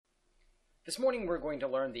This morning we're going to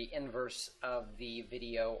learn the inverse of the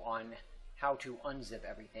video on how to unzip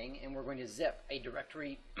everything, and we're going to zip a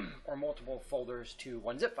directory or multiple folders to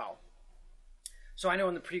one zip file. So I know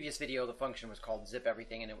in the previous video the function was called zip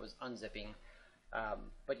everything and it was unzipping,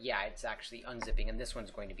 but yeah, it's actually unzipping, and this one's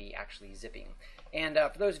going to be actually zipping. And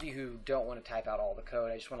for those of you who don't want to type out all the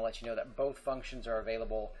code, I just want to let you know that both functions are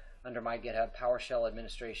available under my GitHub, PowerShell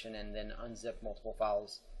administration, and then unzip multiple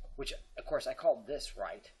files, which of course I called this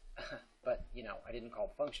right. But you know, I didn't call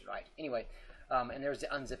the function right. Anyway, and there's the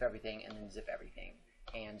unzip everything and then zip everything.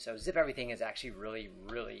 And so zip everything is actually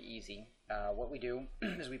really easy. What we do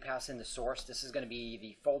is we pass in the source. This is going to be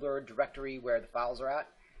the folder directory where the files are at,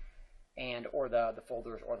 and or the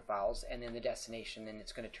folders or the files, and then the destination, and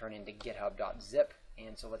it's going to turn into github.zip.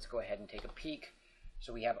 And so let's go ahead and take a peek.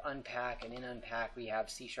 So we have unpack, and in unpack we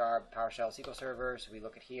have C#, PowerShell, SQL Server. So we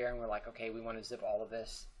look at here and we're like, okay, we want to zip all of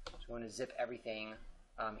this. So we want to zip everything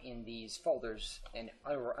in these folders, and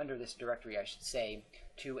under this directory, I should say,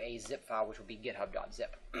 to a zip file, which will be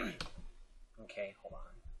github.zip. Okay, hold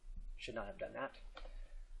on. Should not have done that.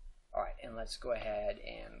 All right, and let's go ahead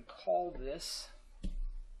and call this.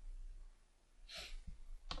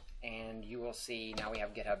 And you will see now we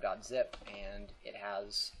have github.zip, and it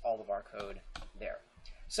has all of our code there.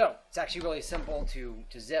 So it's actually really simple to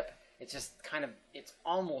zip. It's just kind of, it's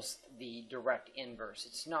almost the direct inverse.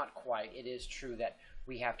 It's not quite. It is true that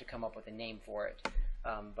we have to come up with a name for it,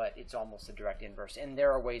 but it's almost the direct inverse. And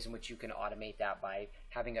there are ways in which you can automate that by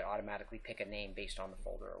having it automatically pick a name based on the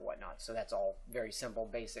folder or whatnot. So that's all very simple,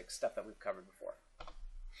 basic stuff that we've covered before.